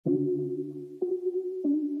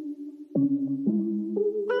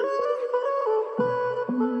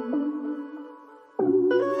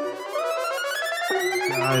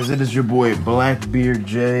guys, it is your boy Blackbeard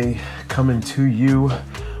J coming to you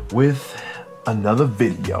with another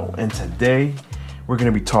video, and today we're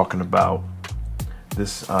going to be talking about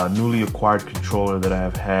this newly acquired controller that I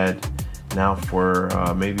have had now for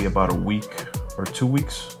maybe about a week or 2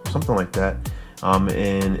 weeks, something like that.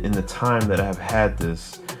 And in the time that I have had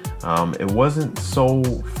this, it wasn't so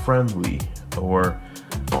friendly, or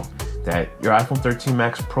that your iPhone 13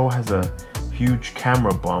 Max Pro has a huge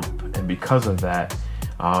camera bump, and because of that,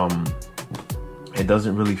 it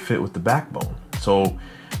doesn't really fit with the backbone. So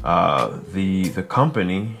the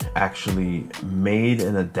company actually made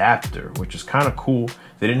an adapter, which is kind of cool.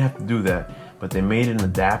 They didn't have to do that, but they made an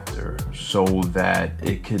adapter so that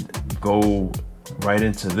it could go right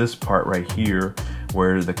into this part right here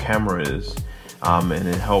where the camera is, and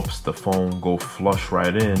it helps the phone go flush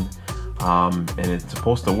right in, and it's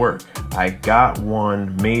supposed to work. I got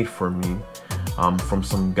one made for me from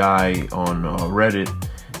some guy on Reddit.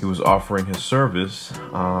 He was offering his service.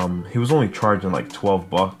 He was only charging like 12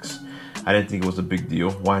 bucks. I didn't think it was a big deal.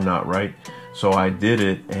 Why not, right? So I did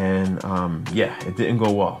it, and yeah, it didn't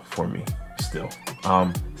go well for me still,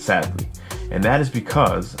 sadly. And that is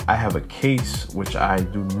because I have a case which I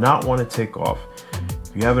do not want to take off.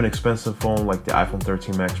 If you have an expensive phone like the iPhone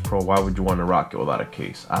 13 Max Pro, why would you want to rock it without a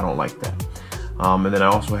case? I don't like that. And then I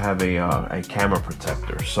also have a camera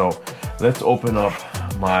protector. So let's open up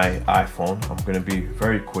my iPhone. I'm going to be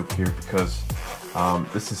very quick here because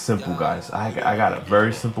this is simple, guys. I got a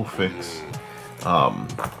very simple fix.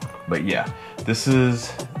 But yeah, this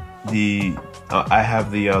is the I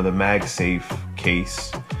have the MagSafe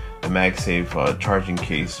case, the MagSafe charging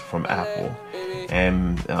case from Apple,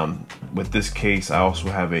 and with this case I also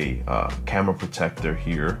have a camera protector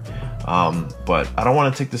here, but I don't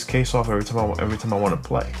want to take this case off every time I want to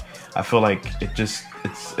play. I feel like it's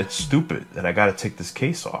stupid that I got to take this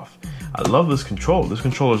case off. I love this controller. This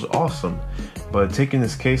controller is awesome, but taking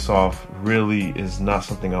this case off really is not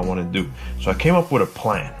something I want to do. So I came up with a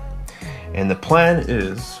plan, and the plan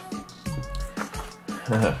is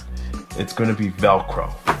it's going to be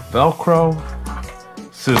Velcro,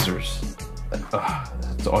 scissors.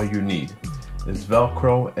 That's all you need is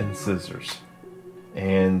Velcro and scissors,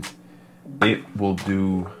 and it will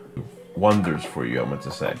do wonders for you, I'm going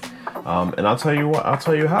to say. And I'll tell you what, I'll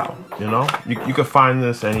tell you how. You know, you can find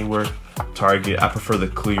this anywhere. Target. I prefer the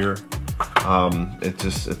clear.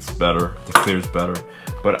 It's better. The clear is better.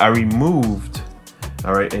 But I removed.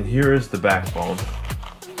 All right, and here is the backbone.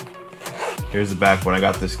 Here's the backbone. I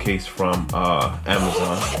got this case from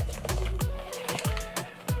Amazon.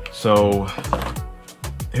 So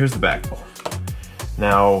here's the backbone.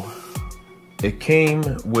 Now it came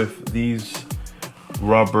with these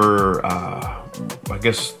rubber, I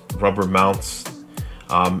guess rubber mounts.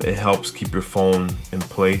 It helps keep your phone in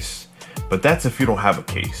place, but that's if you don't have a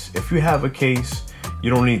case. If you have a case, you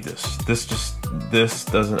don't need this. This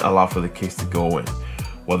doesn't allow for the case to go in.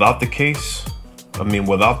 Without the case,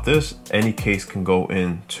 without this, any case can go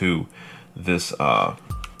into this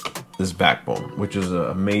this backbone, which is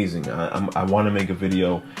amazing. I want to make a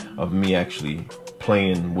video of me actually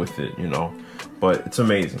playing with it, you know, but it's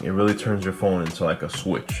amazing. It really turns your phone into like a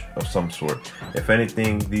switch of some sort. If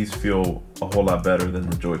anything, these feel a whole lot better than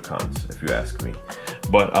the Joy-Cons, if you ask me.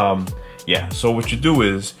 But yeah, so what you do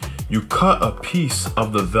is you cut a piece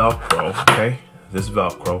of the Velcro, okay? This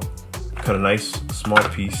Velcro, cut a nice small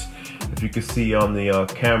piece. If you can see on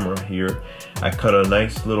the camera here, I cut a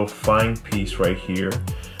nice little fine piece right here,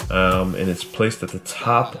 and it's placed at the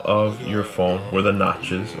top of your phone where the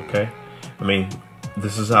notch is, okay?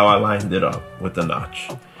 This is how I lined it up with the notch,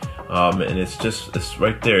 and it's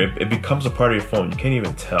right there. It becomes a part of your phone. You can't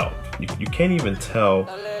even tell. You can't even tell.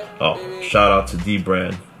 Oh, shout out to D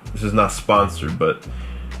brand. This is not sponsored, but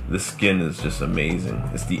this skin is just amazing.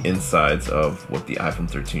 It's the insides of what the iPhone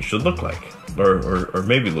 13 should look like, or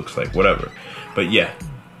maybe looks like, whatever. But yeah,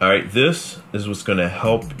 all right. This is what's gonna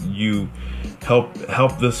help you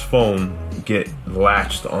help this phone get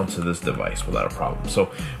latched onto this device without a problem.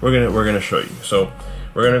 So we're gonna show you. So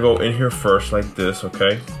we're gonna go in here first like this,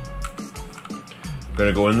 okay? We're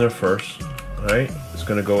gonna go in there first. All right, it's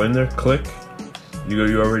gonna go in there. Click.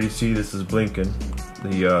 You already see this is blinking,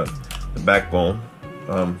 the backbone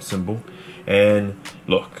symbol, and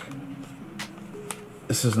look,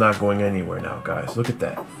 this is not going anywhere now, guys. Look at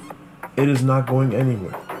that. It is not going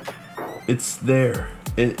anywhere. It's there.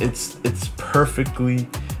 It's perfectly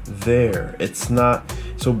there. It's not.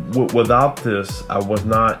 So without this, I was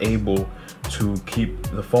not able to keep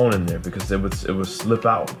the phone in there because it would slip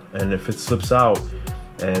out, and if it slips out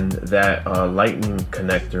and that lightning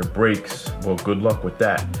connector breaks, well, good luck with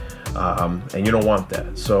that. And you don't want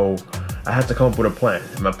that. So I had to come up with a plan.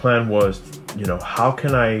 And my plan was, you know, how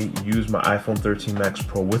can I use my iPhone 13 Max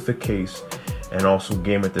Pro with the case and also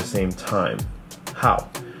game at the same time? How?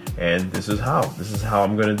 And this is how. This is how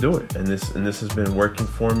I'm gonna do it. And this has been working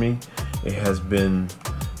for me. It has been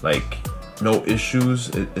like no issues.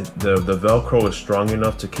 The Velcro is strong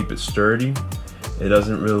enough to keep it sturdy. It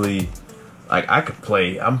doesn't really, like, I could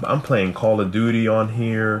play. I'm playing Call of Duty on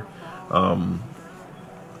here, and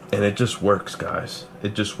it just works, guys.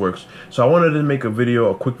 It just works. So I wanted to make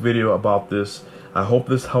a quick video about this. I hope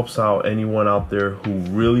this helps out anyone out there who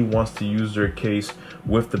really wants to use their case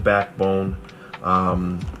with the backbone.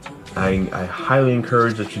 I highly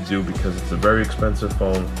encourage that you do, because it's a very expensive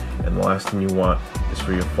phone, and the last thing you want is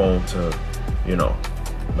for your phone to, you know,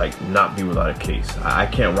 like not be without a case. I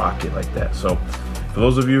can't rock it like that. So for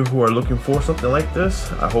those of you who are looking for something like this,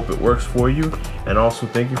 I hope it works for you. And also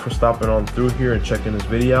thank you for stopping on through here and checking this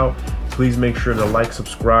video out. Please make sure to like,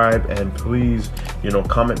 subscribe, and please, you know,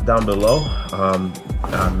 comment down below,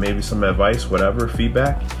 maybe some advice, whatever,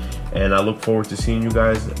 feedback. And I look forward to seeing you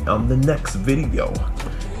guys on the next video.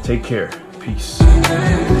 Take care. Peace.